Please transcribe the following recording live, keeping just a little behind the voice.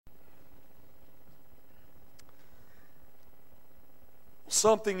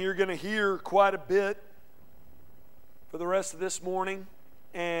something you're going to hear quite a bit for the rest of this morning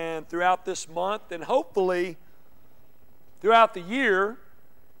and throughout this month, and hopefully throughout the year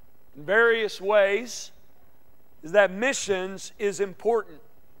in various ways, is that missions is important.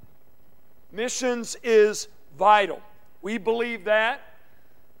 Missions is vital. We believe that.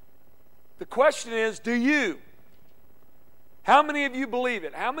 The question is, do you? How many of you believe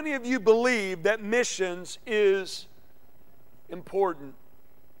it? How many of you believe that missions is important?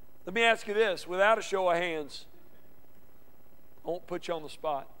 Let me ask you this, without a show of hands. I won't put you on the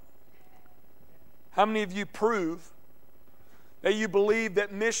spot. How many of you prove that you believe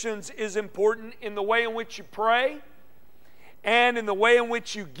that missions is important in the way in which you pray, and in the way in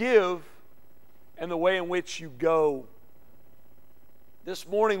which you give, and the way in which you go? This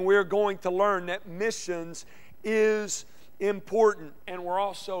morning we're going to learn that missions is important, and we're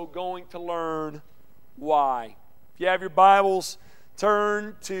also going to learn why. If you have your Bibles,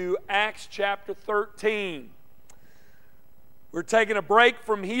 turn to Acts chapter 13. We're taking a break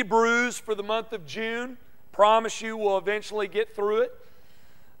from Hebrews for the month of June. Promise you we'll eventually get through it.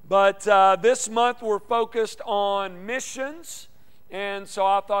 But this month we're focused on missions, and so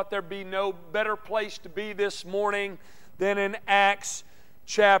I thought there'd be no better place to be this morning than in Acts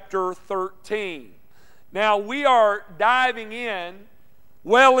chapter 13. Now, we are diving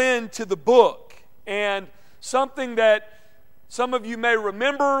well into the book, and something that some of you may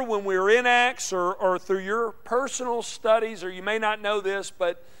remember when we were in Acts or through your personal studies, or you may not know this,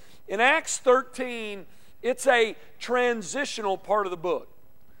 but in Acts 13, it's a transitional part of the book.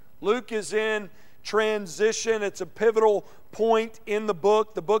 Luke is in transition. It's a pivotal point in the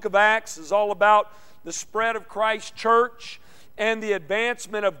book. The book of Acts is all about the spread of Christ's church and the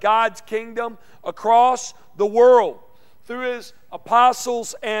advancement of God's kingdom across the world through His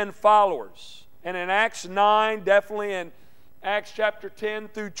apostles and followers. And in Acts 9, definitely in Acts chapter 10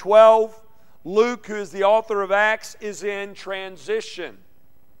 through 12, Luke, who is the author of Acts, is in transition.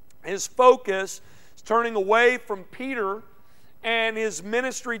 His focus is turning away from Peter and his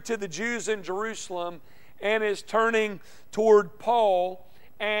ministry to the Jews in Jerusalem, and is turning toward Paul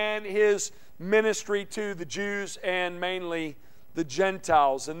and his ministry to the Jews and mainly the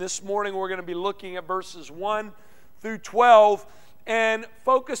Gentiles. And this morning we're going to be looking at verses 1 through 12 and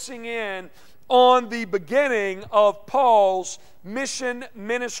focusing in on the beginning of Paul's mission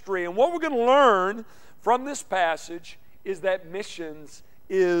ministry. And what we're going to learn from this passage is that missions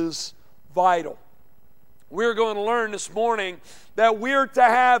is vital. We're going to learn this morning that we're to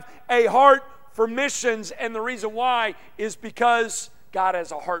have a heart for missions, and the reason why is because God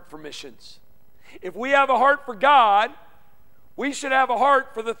has a heart for missions. If we have a heart for God, we should have a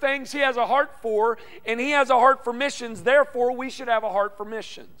heart for the things He has a heart for, and He has a heart for missions. Therefore, we should have a heart for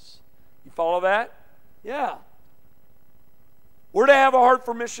missions. You follow that? Yeah. We're to have a heart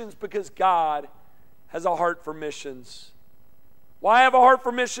for missions because God has a heart for missions. Why have a heart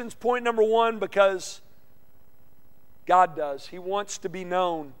for missions? Point number one, because God does. He wants to be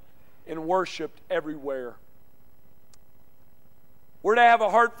known and worshiped everywhere. We're to have a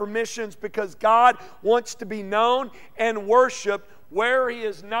heart for missions because God wants to be known and worshiped where He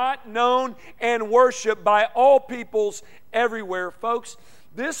is not known and worshiped by all peoples everywhere. Folks,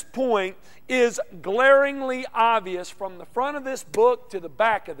 this point is glaringly obvious from the front of this book to the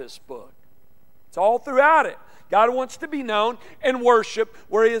back of this book. It's all throughout it. God wants to be known and worshiped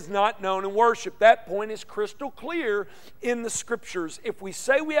where He is not known and worshiped. That point is crystal clear in the Scriptures. If we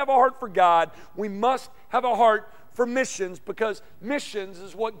say we have a heart for God, we must have a heart for missions, because missions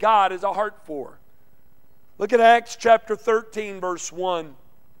is what God has a heart for. Look at Acts chapter 13, verse 1.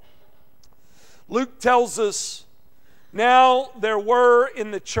 Luke tells us, now there were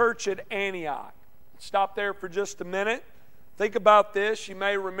in the church at Antioch. Stop there for just a minute. Think about this. You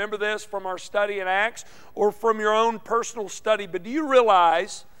may remember this from our study in Acts or from your own personal study. But do you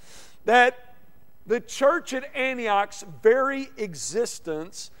realize that the church at Antioch's very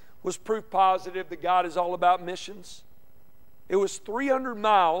existence was proof positive that God is all about missions? It was 300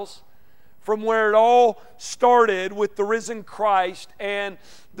 miles from where it all started with the risen Christ and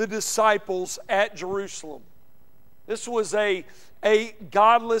the disciples at Jerusalem. This was a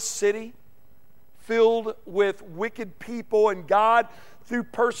godless city filled with wicked people, and God, through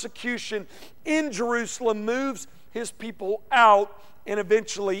persecution in Jerusalem, moves His people out and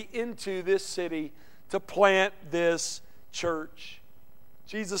eventually into this city to plant this church.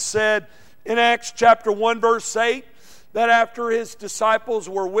 Jesus said in Acts chapter 1 verse 8 that after His disciples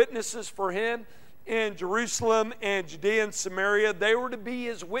were witnesses for Him in Jerusalem and Judea and Samaria, they were to be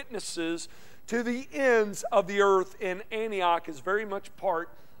His witnesses to the ends of the earth. And Antioch is very much part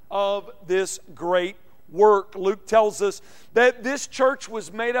of this great work. Luke tells us that this church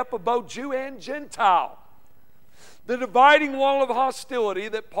was made up of both Jew and Gentile. The dividing wall of hostility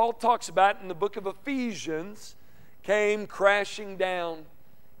that Paul talks about in the book of Ephesians came crashing down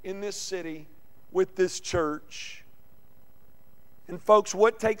in this city with this church. And folks,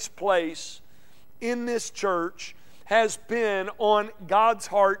 what takes place in this church has been on God's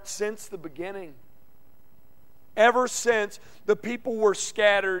heart since the beginning. Ever since the people were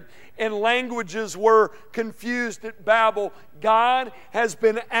scattered and languages were confused at Babel, God has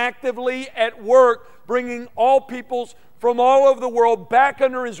been actively at work bringing all peoples from all over the world back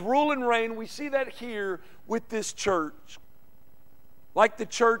under His rule and reign. We see that here with this church. Like the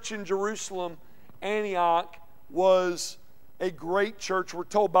church in Jerusalem, Antioch was a great church. We're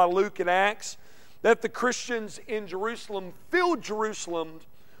told by Luke in Acts that the Christians in Jerusalem filled Jerusalem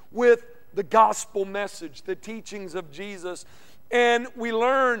with the gospel message, the teachings of Jesus. And we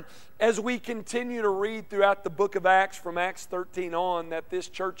learn as we continue to read throughout the book of Acts, from Acts 13 on, that this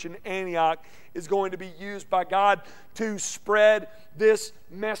church in Antioch is going to be used by God to spread this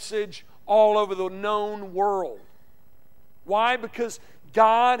message all over the known world. Why? Because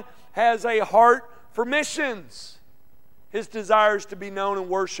God has a heart for missions. His desire is to be known in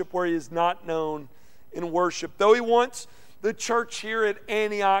worship where He is not known in worship. Though He wants the church here at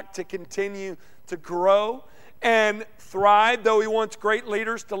Antioch to continue to grow and thrive, though He wants great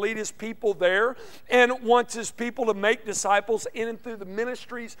leaders to lead His people there and wants His people to make disciples in and through the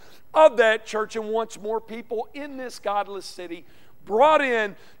ministries of that church, and wants more people in this godless city brought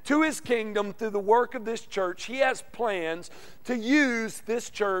in to His kingdom through the work of this church, He has plans to use this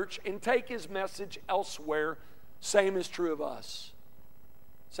church and take His message elsewhere. Same is true of us.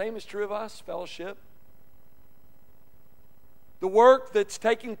 Same is true of us, fellowship. The work that's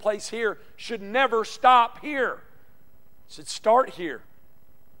taking place here should never stop here. It should start here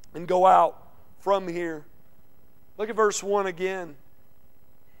and go out from here. Look at verse 1 again.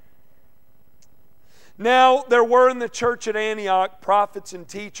 Now there were in the church at Antioch prophets and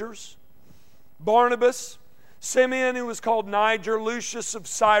teachers: Barnabas, Simeon, who was called Niger, Lucius of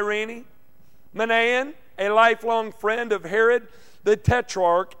Cyrene, Manaen, a lifelong friend of Herod the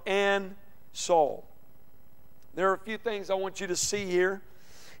Tetrarch, and Saul. There are a few things I want you to see here.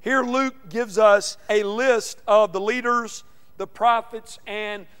 Here Luke gives us a list of the leaders, the prophets,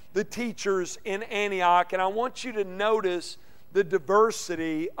 and the teachers in Antioch. And I want you to notice the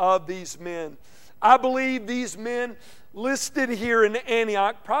diversity of these men. I believe these men listed here in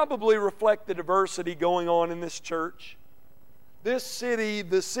Antioch probably reflect the diversity going on in this church. This city,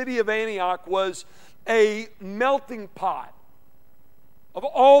 the city of Antioch, was a melting pot of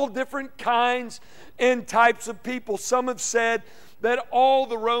all different kinds and types of people. Some have said that all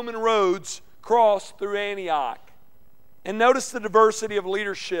the Roman roads crossed through Antioch. And notice the diversity of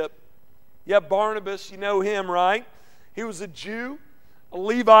leadership. You have Barnabas, you know him, right? He was a Jew, a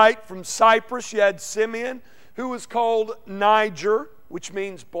Levite from Cyprus. You had Simeon, who was called Niger, which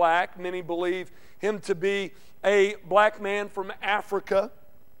means black. Many believe him to be a black man from Africa.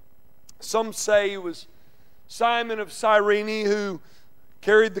 Some say he was Simon of Cyrene, who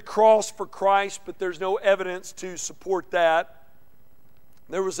carried the cross for Christ, but there's no evidence to support that.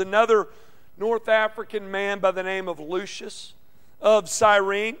 There was another North African man by the name of Lucius of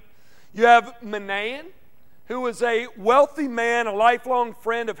Cyrene. You have Manaen, who was a wealthy man, a lifelong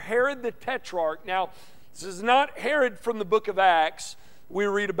friend of Herod the Tetrarch. Now, this is not Herod from the book of Acts we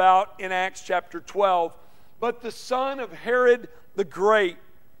read about in Acts chapter 12, but the son of Herod the Great,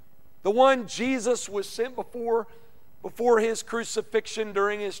 the one Jesus was sent before His crucifixion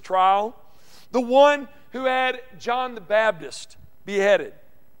during His trial, the one who had John the Baptist beheaded.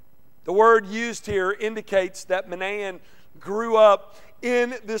 The word used here indicates that Manaen grew up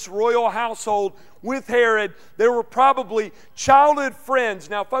in this royal household with Herod. There were probably childhood friends.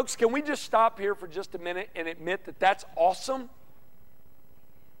 Now, folks, can we just stop here for just a minute and admit that that's awesome?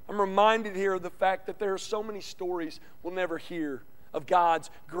 I'm reminded here of the fact that there are so many stories we'll never hear of God's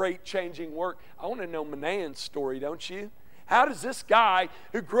great changing work. I want to know Manaen's story, don't you? How does this guy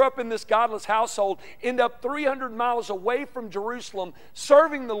who grew up in this godless household end up 300 miles away from Jerusalem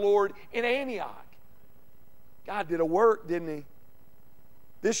serving the Lord in Antioch? God did a work, didn't He?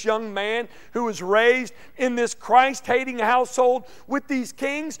 This young man who was raised in this Christ-hating household with these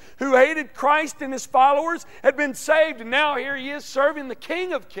kings who hated Christ and His followers had been saved, and now here he is serving the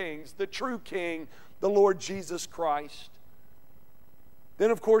King of Kings, the true King, the Lord Jesus Christ. Then,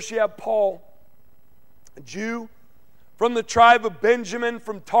 of course, you have Paul, a Jew from the tribe of Benjamin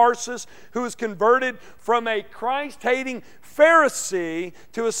from Tarsus, who was converted from a Christ-hating Pharisee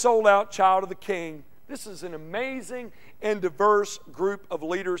to a sold-out child of the King, This is an amazing and diverse group of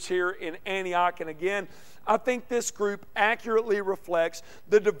leaders here in Antioch. And again, I think this group accurately reflects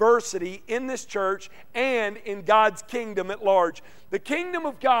the diversity in this church and in God's kingdom at large. The kingdom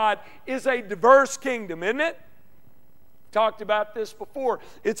of God is a diverse kingdom, isn't it? Talked about this before.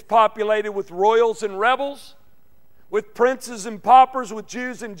 It's populated with royals and rebels, with princes and paupers, with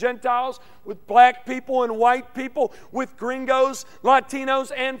Jews and Gentiles, with black people and white people, with gringos,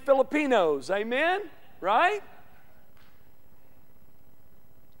 Latinos, and Filipinos. Amen? Right?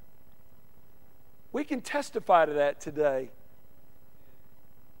 We can testify to that today.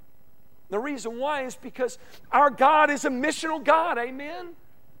 The reason why is because our God is a missional God. Amen?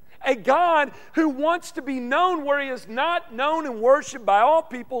 A God who wants to be known where He is not known and worshiped by all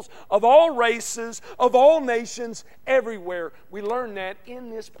peoples, of all races, of all nations, everywhere. We learn that in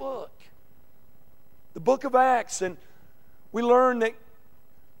this book, the book of Acts. And we learn that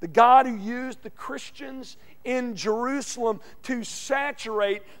the God who used the Christians in Jerusalem to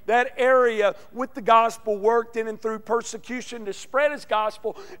saturate that area with the gospel worked in and through persecution to spread His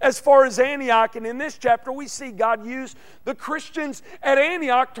gospel as far as Antioch. And in this chapter we see God use the Christians at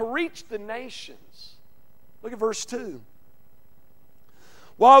Antioch to reach the nations. Look at verse 2.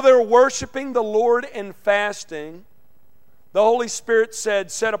 While they were worshiping the Lord and fasting, the Holy Spirit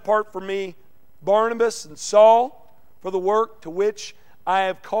said, "Set apart for me Barnabas and Saul for the work to which I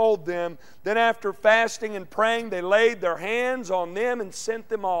have called them." Then after fasting and praying, they laid their hands on them and sent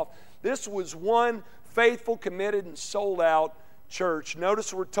them off. This was one faithful, committed, and sold out church.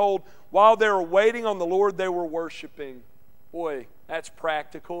 Notice we're told while they were waiting on the Lord, they were worshiping. Boy, that's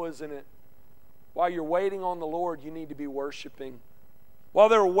practical, isn't it? While you're waiting on the Lord, you need to be worshiping. While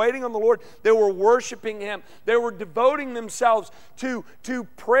they were waiting on the Lord, they were worshiping Him. They were devoting themselves to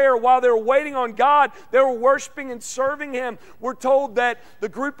prayer. While they were waiting on God, they were worshiping and serving Him. We're told that the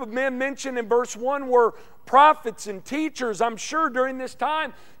group of men mentioned in verse 1 were prophets and teachers. I'm sure during this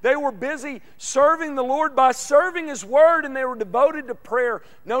time they were busy serving the Lord by serving His Word, and they were devoted to prayer.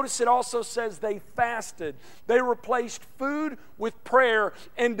 Notice it also says they fasted. They replaced food with prayer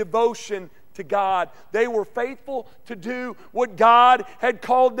and devotion to God. They were faithful to do what God had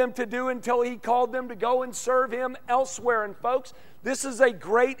called them to do until He called them to go and serve Him elsewhere. And folks, this is a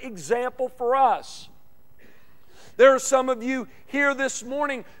great example for us. There are some of you here this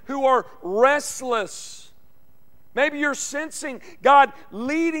morning who are restless. Maybe you're sensing God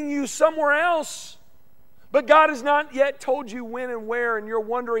leading you somewhere else, but God has not yet told you when and where, and you're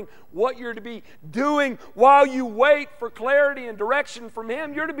wondering what you're to be doing while you wait for clarity and direction from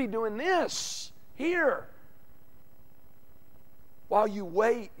Him. You're to be doing this here. While you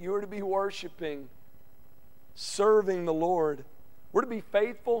wait, you're to be worshiping, serving the Lord. We're to be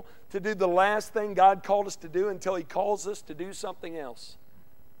faithful to do the last thing God called us to do until He calls us to do something else.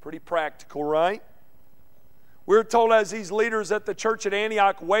 Pretty practical, right? We're told as these leaders at the church at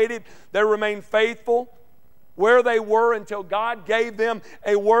Antioch waited, they remained faithful where they were until God gave them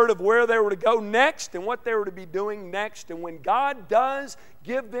a word of where they were to go next and what they were to be doing next. And when God does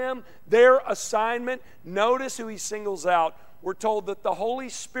give them their assignment, notice who He singles out. We're told that the Holy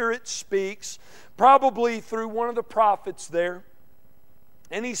Spirit speaks, probably through one of the prophets there.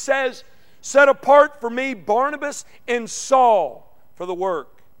 And He says, "Set apart for me Barnabas and Saul for the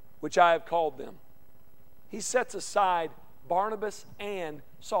work which I have called them." He sets aside Barnabas and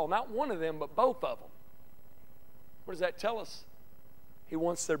Saul. Not one of them, but both of them. What does that tell us? He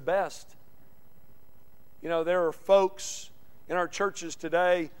wants their best. You know, there are folks in our churches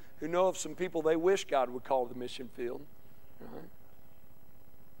today who know of some people they wish God would call to the mission field. Right?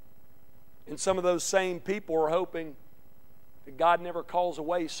 And some of those same people are hoping that God never calls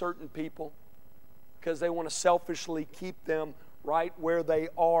away certain people because they want to selfishly keep them right where they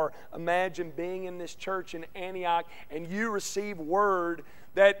are. Imagine being in this church in Antioch and you receive word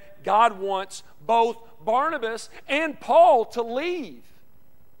that God wants both Barnabas and Paul to leave.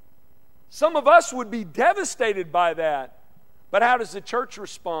 Some of us would be devastated by that. But how does the church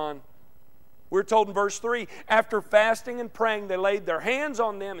respond? We're told in verse 3, after fasting and praying, they laid their hands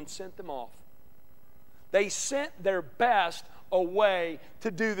on them and sent them off. They sent their best away to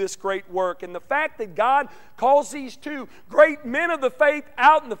do this great work. And the fact that God calls these two great men of the faith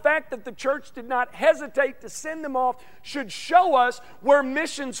out, and the fact that the church did not hesitate to send them off, should show us where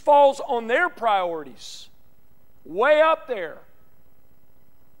missions falls on their priorities. Way up there.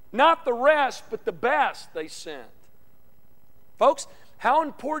 Not the rest, but the best they sent. Folks, how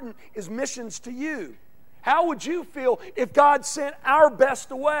important is missions to you? How would you feel if God sent our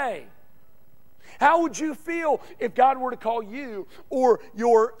best away? How would you feel if God were to call you or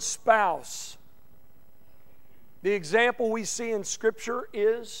your spouse? The example we see in Scripture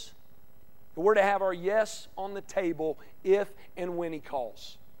is We're to have our yes on the table if and when He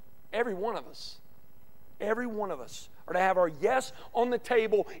calls. Every one of us are to have our yes on the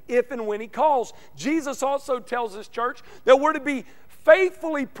table if and when He calls. Jesus also tells His church that we're to be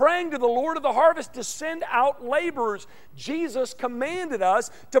faithfully praying to the Lord of the harvest to send out laborers. Jesus commanded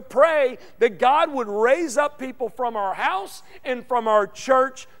us to pray that God would raise up people from our house and from our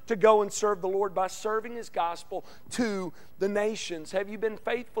church to go and serve the Lord by serving His gospel to the nations. Have you been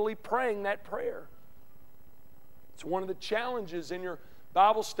faithfully praying that prayer? It's one of the challenges in your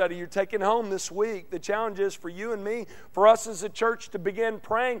Bible study you're taking home this week. The challenge is for you and me, for us as a church, to begin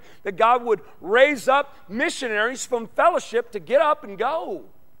praying that God would raise up missionaries from Fellowship to get up and go.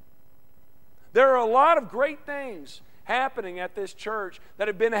 There are a lot of great things happening at this church that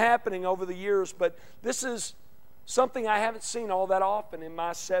have been happening over the years, but this is something I haven't seen all that often in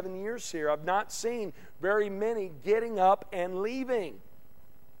my 7 years here. I've not seen very many getting up and leaving.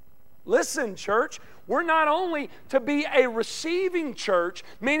 Listen, church, we're not only to be a receiving church,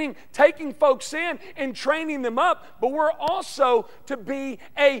 meaning taking folks in and training them up, but we're also to be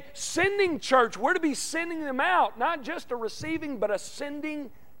a sending church. We're to be sending them out, not just a receiving, but a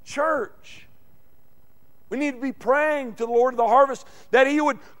sending church. We need to be praying to the Lord of the harvest that He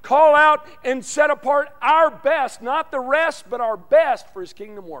would call out and set apart our best, not the rest, but our best for His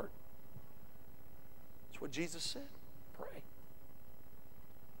kingdom work. That's what Jesus said.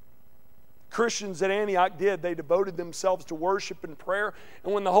 Christians at Antioch did. They devoted themselves to worship and prayer.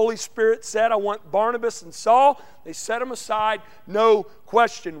 And when the Holy Spirit said, I want Barnabas and Saul, they set them aside, no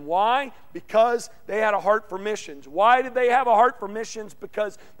question. Why? Because they had a heart for missions. Why did they have a heart for missions?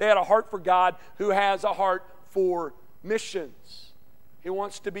 Because they had a heart for God who has a heart for missions. He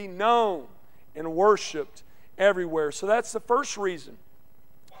wants to be known and worshiped everywhere. So that's the first reason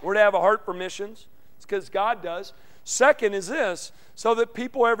we're to have a heart for missions. It's because God does. Second is this, so that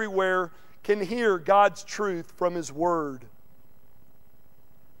people everywhere can hear God's truth from His Word.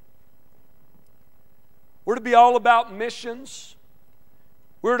 We're to be all about missions.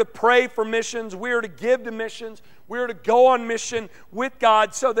 We're to pray for missions. We're to give to missions. We're to go on mission with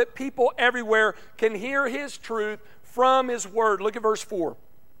God so that people everywhere can hear His truth from His Word. Look at verse 4.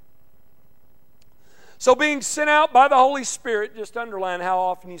 So being sent out by the Holy Spirit, just underline how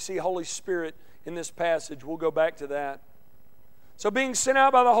often you see Holy Spirit in this passage. We'll go back to that. So being sent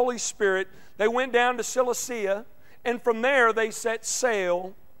out by the Holy Spirit, they went down to Cilicia, and from there they set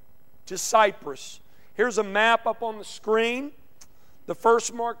sail to Cyprus. Here's a map up on the screen. The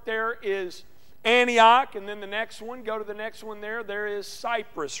first mark there is Antioch, and then the next one, go to the next one there. There is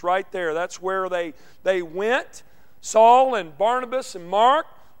Cyprus right there. That's where they went. Saul and Barnabas and Mark,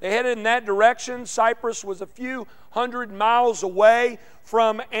 they headed in that direction. Cyprus was a few hundred miles away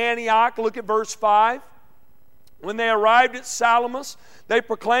from Antioch. Look at verse 5. When they arrived at Salamis, they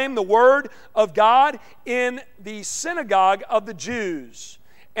proclaimed the word of God in the synagogue of the Jews,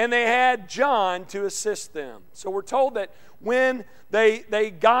 and they had John to assist them. So we're told that when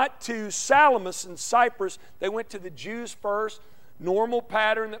they got to Salamis in Cyprus, they went to the Jews first. Normal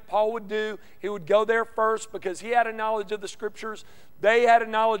pattern that Paul would do. He would go there first because he had a knowledge of the Scriptures. They had a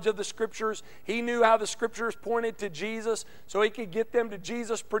knowledge of the Scriptures. He knew how the Scriptures pointed to Jesus, so he could get them to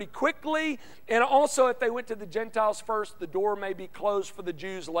Jesus pretty quickly. And also, if they went to the Gentiles first, the door may be closed for the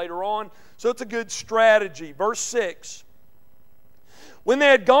Jews later on. So it's a good strategy. Verse 6. When they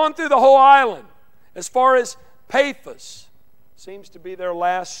had gone through the whole island, as far as Paphos, seems to be their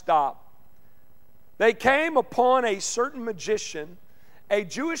last stop, they came upon a certain magician, a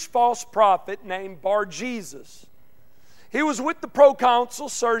Jewish false prophet named Bar-Jesus. He was with the proconsul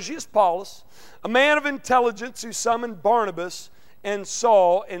Sergius Paulus, a man of intelligence who summoned Barnabas and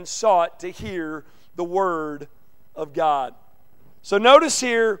Saul and sought to hear the word of God. So notice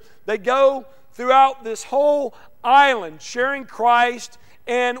here, they go throughout this whole island sharing Christ,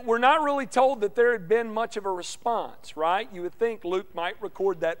 and we're not really told that there had been much of a response, right? You would think Luke might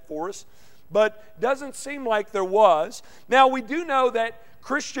record that for us, but doesn't seem like there was. Now, we do know that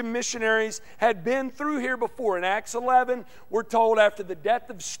Christian missionaries had been through here before. In Acts 11, we're told after the death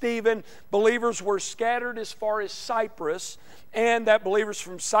of Stephen, believers were scattered as far as Cyprus, and that believers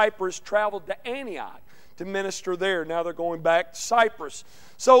from Cyprus traveled to Antioch to minister there. Now they're going back to Cyprus.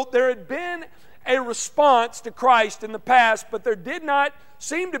 So there had been a response to Christ in the past, but there did not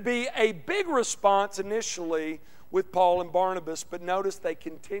seem to be a big response initially with Paul and Barnabas. But notice they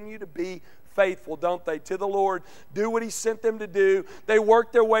continue to be faithful, don't they, to the Lord, do what He sent them to do. They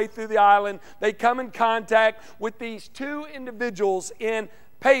work their way through the island. They come in contact with these two individuals in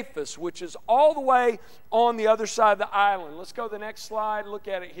Paphos, which is all the way on the other side of the island. Let's go to the next slide. Look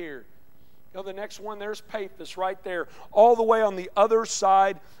at it here. Go to the next one. There's Paphos right there, all the way on the other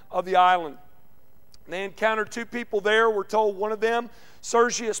side of the island. They encountered two people there. We're told one of them,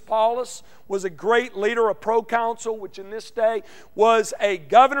 Sergius Paulus, was a great leader, a proconsul, which in this day was a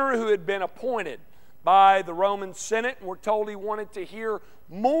governor who had been appointed by the Roman Senate. And we're told he wanted to hear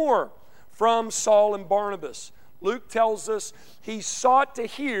more from Saul and Barnabas. Luke tells us he sought to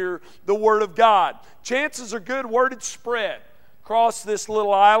hear the Word of God. Chances are good word had spread across this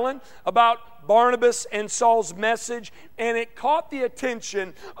little island about Barnabas and Saul's message, and it caught the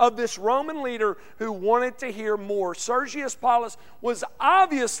attention of this Roman leader who wanted to hear more. Sergius Paulus was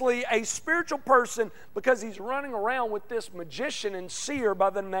obviously a spiritual person because he's running around with this magician and seer by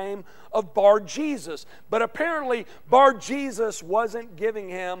the name of Bar-Jesus. But apparently Bar-Jesus wasn't giving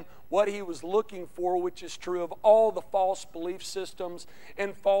him what he was looking for, which is true of all the false belief systems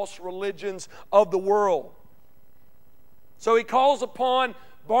and false religions of the world. So he calls upon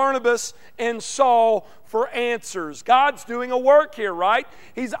Barnabas and Saul for answers. God's doing a work here, right?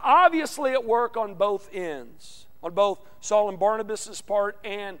 He's obviously at work on both ends, on both Saul and Barnabas' part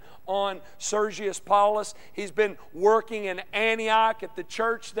and on Sergius Paulus. He's been working in Antioch at the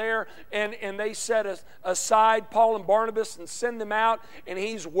church there, and they set aside Paul and Barnabas and send them out, and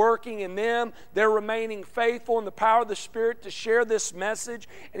he's working in them. They're remaining faithful in the power of the Spirit to share this message,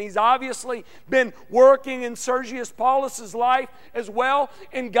 and he's obviously been working in Sergius Paulus' life as well,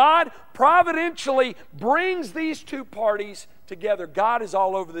 and God providentially brings these two parties together. God is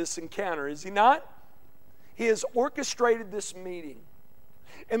all over this encounter, is He not? He has orchestrated this meeting.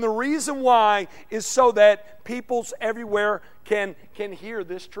 And the reason why is so that peoples everywhere can hear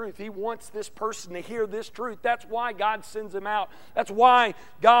this truth. He wants this person to hear this truth. That's why God sends them out. That's why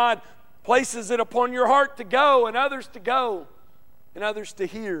God places it upon your heart to go and others to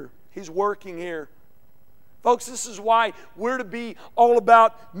hear. He's working here. Folks, this is why we're to be all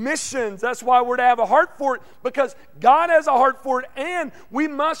about missions. That's why we're to have a heart for it, because God has a heart for it, and we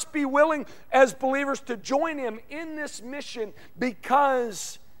must be willing as believers to join Him in this mission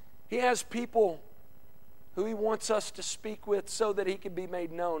because He has people who He wants us to speak with so that He can be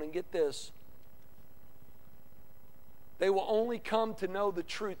made known. And get this, they will only come to know the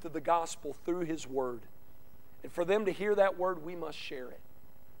truth of the gospel through His Word. And for them to hear that Word, we must share it.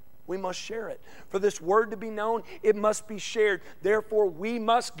 We must share it. For this word to be known, it must be shared. Therefore, we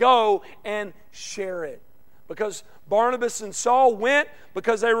must go and share it. Because Barnabas and Saul went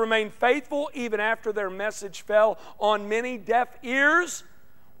because they remained faithful even after their message fell on many deaf ears,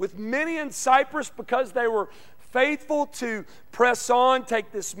 with many in Cyprus because they were faithful to press on,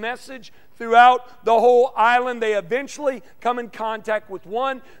 take this message throughout the whole island. They eventually come in contact with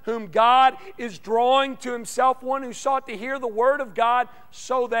one whom God is drawing to Himself, one who sought to hear the Word of God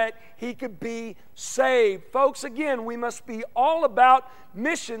so that he could be saved. Folks, again, we must be all about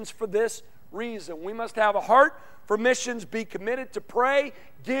missions for this reason. We must have a heart for missions, be committed to pray,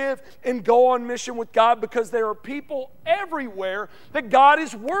 give, and go on mission with God, because there are people everywhere that God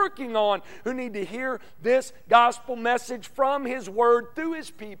is working on who need to hear this gospel message from His Word through His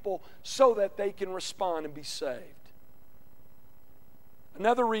people so that they can respond and be saved.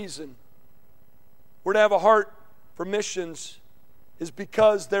 Another reason we're to have a heart for missions is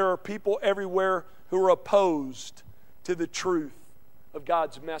because there are people everywhere who are opposed to the truth of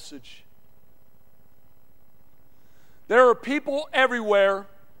God's message. There are people everywhere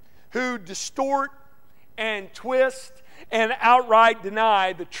who distort and twist and outright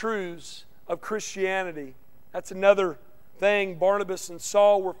deny the truths of Christianity. That's another thing Barnabas and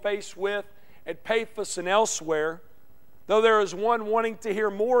Saul were faced with at Paphos and elsewhere. Though there is one wanting to hear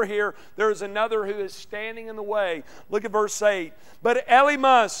more here, there is another who is standing in the way. Look at verse 8. But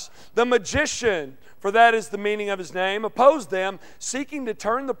Elymas, the magician, for that is the meaning of his name, opposed them, seeking to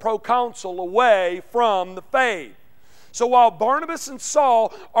turn the proconsul away from the faith. So while Barnabas and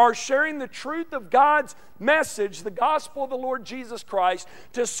Saul are sharing the truth of God's message, the gospel of the Lord Jesus Christ,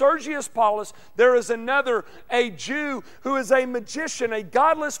 to Sergius Paulus, there is another, a Jew who is a magician, a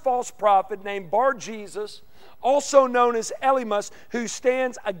godless false prophet named Bar-Jesus, also known as Elymas, who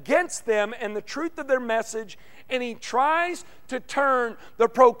stands against them and the truth of their message, and he tries to turn the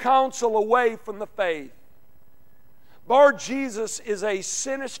proconsul away from the faith. Bar-Jesus is a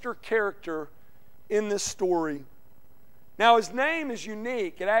sinister character in this story. Now, his name is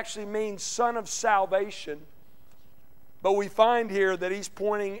unique. It actually means son of salvation. But we find here that he's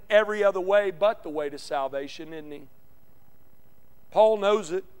pointing every other way but the way to salvation, isn't he? Paul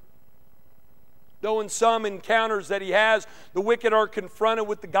knows it. Though in some encounters that he has, the wicked are confronted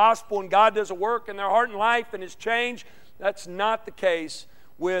with the gospel and God does a work in their heart and life and is changed, that's not the case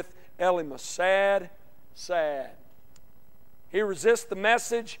with Elymas. Sad, sad. He resists the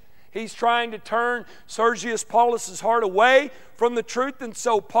message. He's trying to turn Sergius Paulus' heart away from the truth. And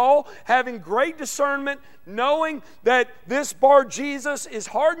so Paul, having great discernment, knowing that this Bar-Jesus is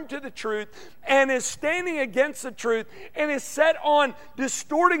hardened to the truth and is standing against the truth and is set on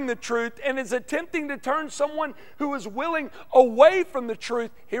distorting the truth and is attempting to turn someone who is willing away from the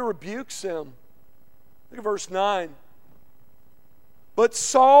truth, he rebukes him. Look at verse 9. But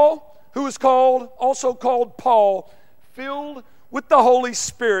Saul, who is also called Paul, filled with the Holy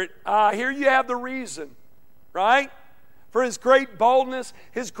Spirit. Here you have the reason, right? For his great boldness,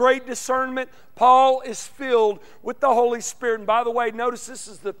 his great discernment, Paul is filled with the Holy Spirit. And by the way, notice this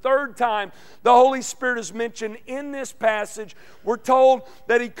is the third time the Holy Spirit is mentioned in this passage. We're told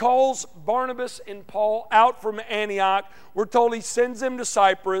that he calls Barnabas and Paul out from Antioch. We're told he sends them to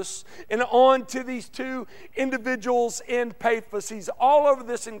Cyprus and on to these two individuals in Paphos. He's all over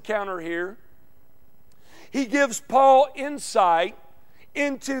this encounter here. He gives Paul insight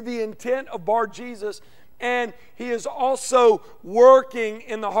into the intent of Bar-Jesus, and he is also working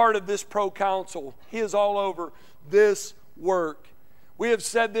in the heart of this proconsul. He is all over this work. We have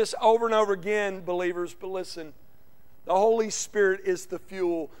said this over and over again, believers, but listen, the Holy Spirit is the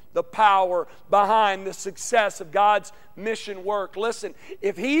fuel, the power behind the success of God's mission work. Listen,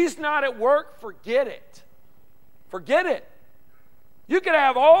 if He's not at work, forget it. Forget it. You could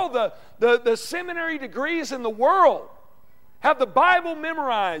have all the seminary degrees in the world, have the Bible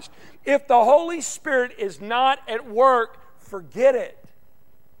memorized. If the Holy Spirit is not at work, forget it.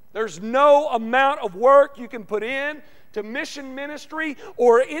 There's no amount of work you can put in to mission ministry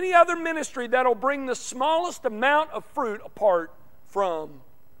or any other ministry that'll bring the smallest amount of fruit apart from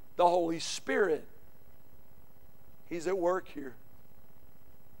the Holy Spirit. He's at work here.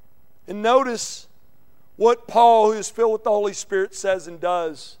 And notice what Paul, who is filled with the Holy Spirit, says and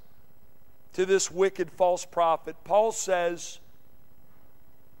does to this wicked false prophet. Paul says,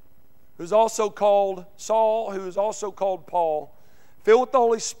 who's also called Saul, who is also called Paul, filled with the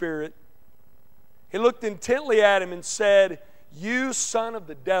Holy Spirit, he looked intently at him and said, "You son of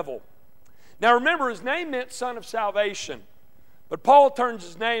the devil." Now remember, his name meant son of salvation. But Paul turns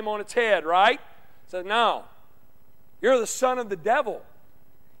his name on its head, right? He says, no, you're the son of the devil.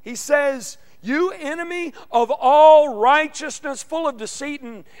 He says, "You enemy of all righteousness, full of deceit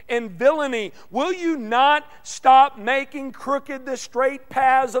and villainy, will you not stop making crooked the straight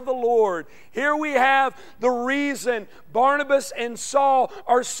paths of the Lord?" Here we have the reason Barnabas and Saul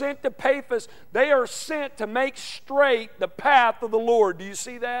are sent to Paphos. They are sent to make straight the path of the Lord. Do you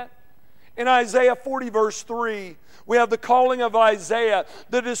see that? In Isaiah 40 verse 3, we have the calling of Isaiah,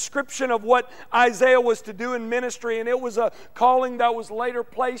 the description of what Isaiah was to do in ministry, and it was a calling that was later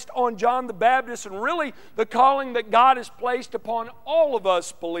placed on John the Baptist, and really the calling that God has placed upon all of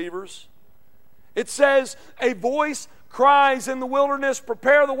us believers. It says, "A voice cries in the wilderness,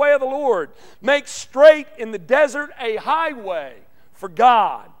 prepare the way of the Lord. Make straight in the desert a highway for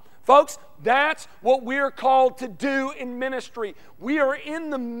God." Folks, that's what we're called to do in ministry. We are in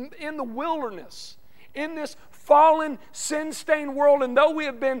the wilderness, in this fallen, sin-stained world, and though we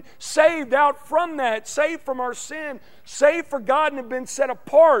have been saved out from that, saved from our sin, saved for God, and have been set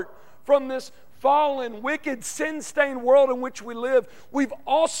apart from this fallen, wicked, sin-stained world in which we live, we've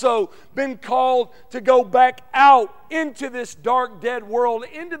also been called to go back out into this dark, dead world,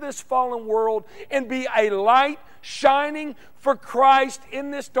 into this fallen world, and be a light shining for Christ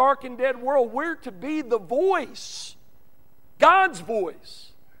in this dark and dead world. We're to be the voice, God's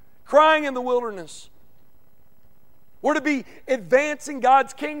voice, crying in the wilderness. We're to be advancing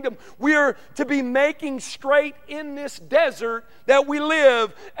God's kingdom. We are to be making straight in this desert that we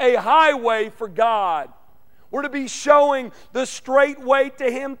live a highway for God. We're to be showing the straight way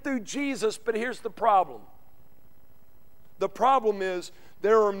to Him through Jesus. But here's the problem. The problem is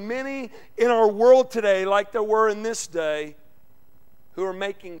there are many in our world today, like there were in this day, who are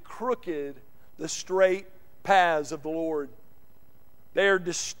making crooked the straight paths of the Lord. They are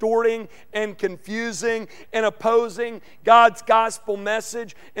distorting and confusing and opposing God's gospel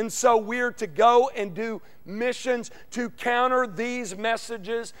message. And so we're to go and do missions to counter these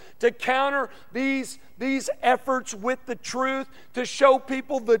messages, to counter these efforts with the truth, to show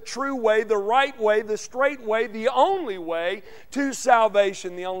people the true way, the right way, the straight way, the only way to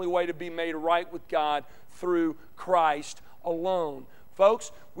salvation, the only way to be made right with God through Christ alone.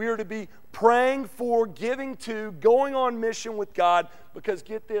 Folks, we are to be praying for, giving to, going on mission with God, because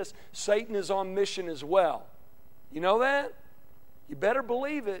get this, Satan is on mission as well. You know that? You better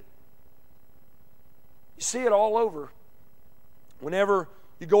believe it. You see it all over. Whenever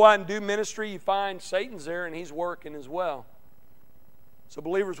you go out and do ministry, you find Satan's there and he's working as well. So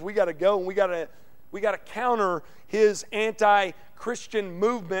believers, we got to go and we got to We got to counter his anti-Christian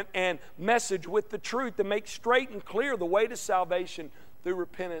movement and message with the truth to make straight and clear the way to salvation through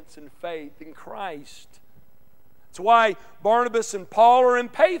repentance and faith in Christ. That's why Barnabas and Paul are in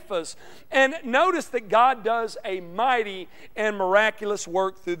Paphos. And notice that God does a mighty and miraculous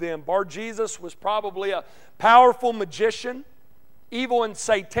work through them. Bar-Jesus was probably a powerful magician, evil and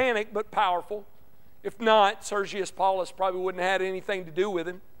satanic, but powerful. If not, Sergius Paulus probably wouldn't have had anything to do with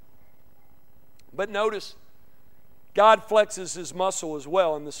him. But notice, God flexes his muscle as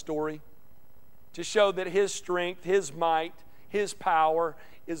well in this story to show that his strength, his might, his power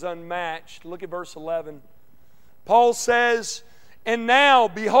is unmatched. Look at verse 11. Paul says, "And now,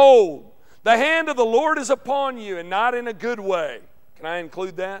 behold, the hand of the Lord is upon you, and not in a good way." Can I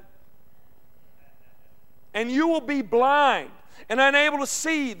include that? "And you will be blind and unable to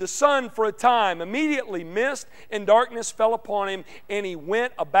see the sun for a time." Immediately mist and darkness fell upon him, and he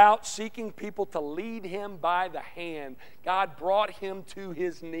went about seeking people to lead him by the hand. God brought him to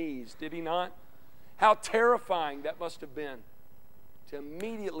his knees, did he not? How terrifying that must have been to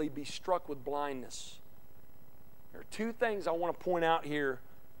immediately be struck with blindness. There are two things I want to point out here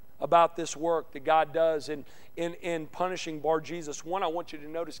about this work that God does in punishing Bar-Jesus. One, I want you to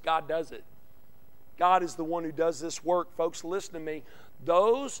notice God does it. God is the one who does this work. Folks, listen to me.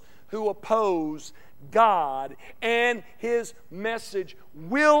 Those who oppose God and His message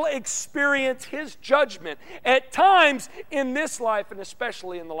will experience His judgment at times in this life and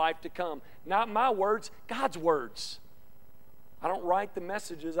especially in the life to come. Not my words, God's words. I don't write the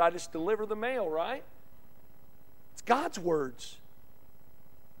messages, I just deliver the mail, right? It's God's words.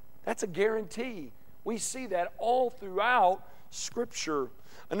 That's a guarantee. We see that all throughout Scripture.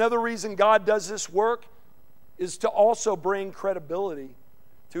 Another reason God does this work is to also bring credibility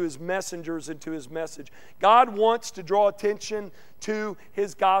to His messengers and to His message. God wants to draw attention to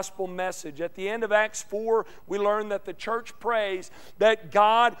His gospel message. At the end of Acts 4, we learn that the church prays that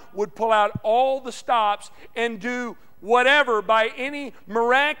God would pull out all the stops and do whatever by any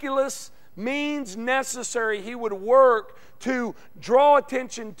miraculous means necessary He would work to draw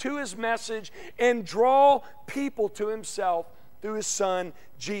attention to His message and draw people to Himself through His Son,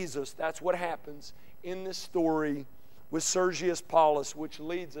 Jesus. That's what happens in this story with Sergius Paulus, which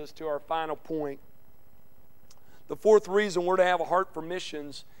leads us to our final point. The fourth reason we're to have a heart for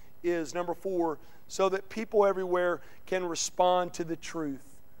missions is, number 4, so that people everywhere can respond to the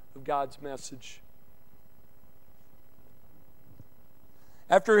truth of God's message.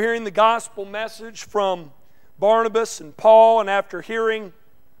 After hearing the gospel message from Barnabas and Paul, and after hearing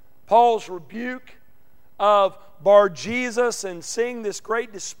Paul's rebuke of Bar-Jesus and seeing this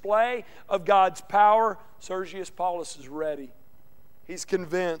great display of God's power, Sergius Paulus is ready. He's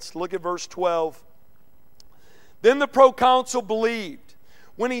convinced. Look at verse 12. Then the proconsul believed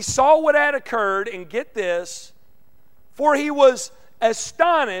when he saw what had occurred, and get this, for he was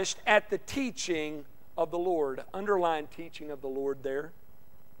astonished at the teaching of the Lord. Underline teaching of the Lord there.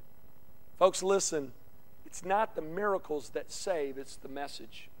 Folks, listen. It's not the miracles that save, it's the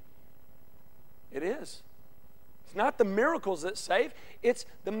message. It is. It's not the miracles that save, it's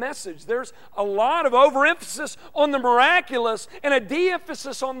the message. There's a lot of overemphasis on the miraculous and a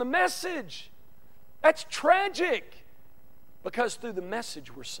de-emphasis on the message. That's tragic, because through the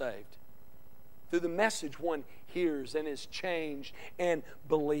message we're saved. Through the message one hears and is changed and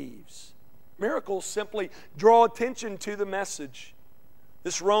believes. Miracles simply draw attention to the message.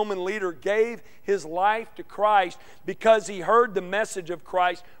 This Roman leader gave his life to Christ because he heard the message of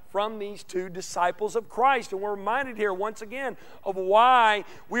Christ from these two disciples of Christ. And we're reminded here once again of why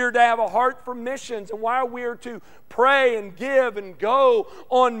we are to have a heart for missions and why we are to pray and give and go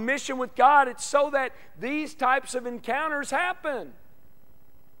on mission with God. It's so that these types of encounters happen.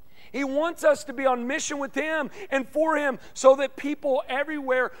 He wants us to be on mission with Him and for Him so that people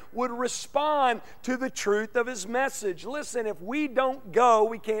everywhere would respond to the truth of His message. Listen, if we don't go,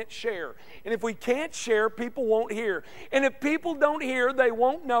 we can't share. And if we can't share, people won't hear. And if people don't hear, they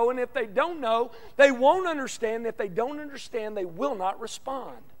won't know. And if they don't know, they won't understand. And if they don't understand, they will not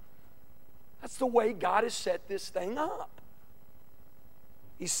respond. That's the way God has set this thing up.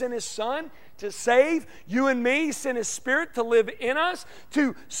 He sent His Son to save you and me. He sent His Spirit to live in us,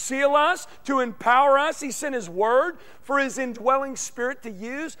 to seal us, to empower us. He sent His Word for His indwelling Spirit to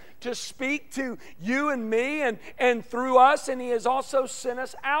use, to speak to you and me and through us. And He has also sent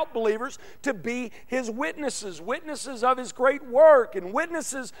us out, believers, to be His witnesses, witnesses of His great work and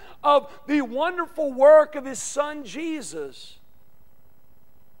witnesses of the wonderful work of His Son, Jesus.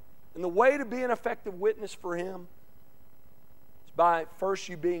 And the way to be an effective witness for Him by first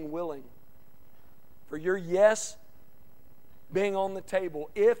you being willing. For your yes being on the table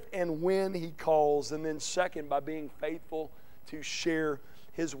if and when He calls. And then second, by being faithful to share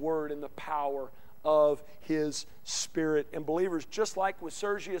His Word and the power of His Spirit. And believers, just like with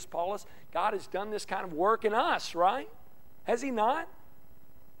Sergius Paulus, God has done this kind of work in us, right? Has He not?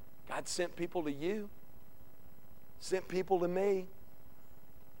 God sent people to you, sent people to me.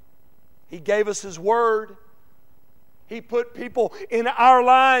 He gave us His Word. He put people in our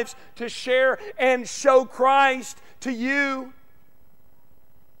lives to share and show Christ to you,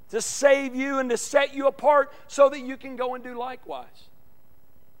 to save you and to set you apart so that you can go and do likewise.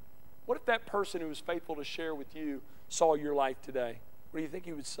 What if that person who was faithful to share with you saw your life today? What do you think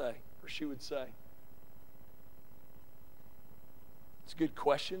he would say or she would say? It's a good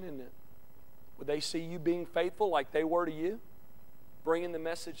question, isn't it? Would they see you being faithful like they were to you, bringing the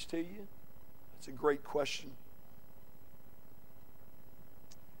message to you? That's a great question.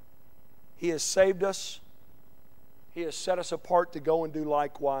 He has saved us. He has set us apart to go and do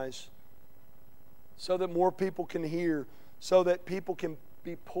likewise, so that more people can hear, so that people can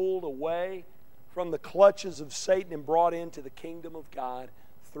be pulled away from the clutches of Satan and brought into the kingdom of God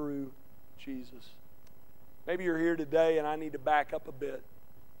through Jesus. Maybe you're here today and I need to back up a bit.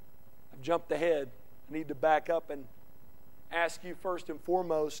 I've jumped ahead. I need to back up and ask you first and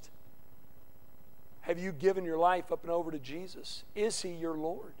foremost, have you given your life up and over to Jesus? Is He your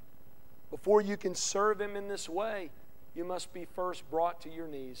Lord? Before you can serve Him in this way, you must be first brought to your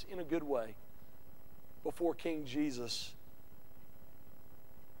knees in a good way before King Jesus.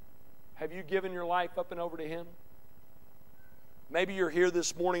 Have you given your life up and over to Him? Maybe you're here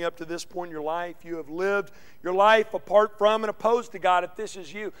this morning up to this point in your life. You have lived your life apart from and opposed to God. If this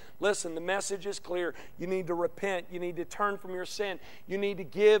is you, listen, the message is clear. You need to repent. You need to turn from your sin. You need to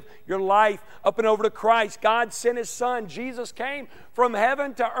give your life up and over to Christ. God sent His Son. Jesus came from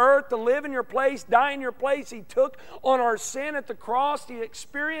heaven to earth to live in your place, die in your place. He took on our sin at the cross. He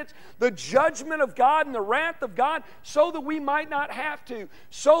experienced the judgment of God and the wrath of God so that we might not have to,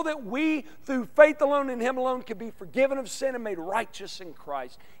 so that we, through faith alone in Him alone, could be forgiven of sin and made righteous in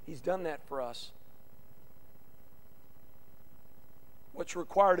Christ. He's done that for us. What's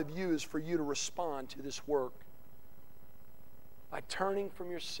required of you is for you to respond to this work by turning from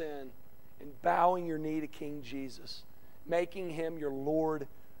your sin and bowing your knee to King Jesus, making Him your Lord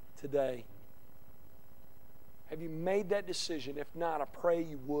today. Have you made that decision? If not, I pray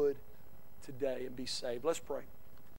you would today and be saved. Let's pray.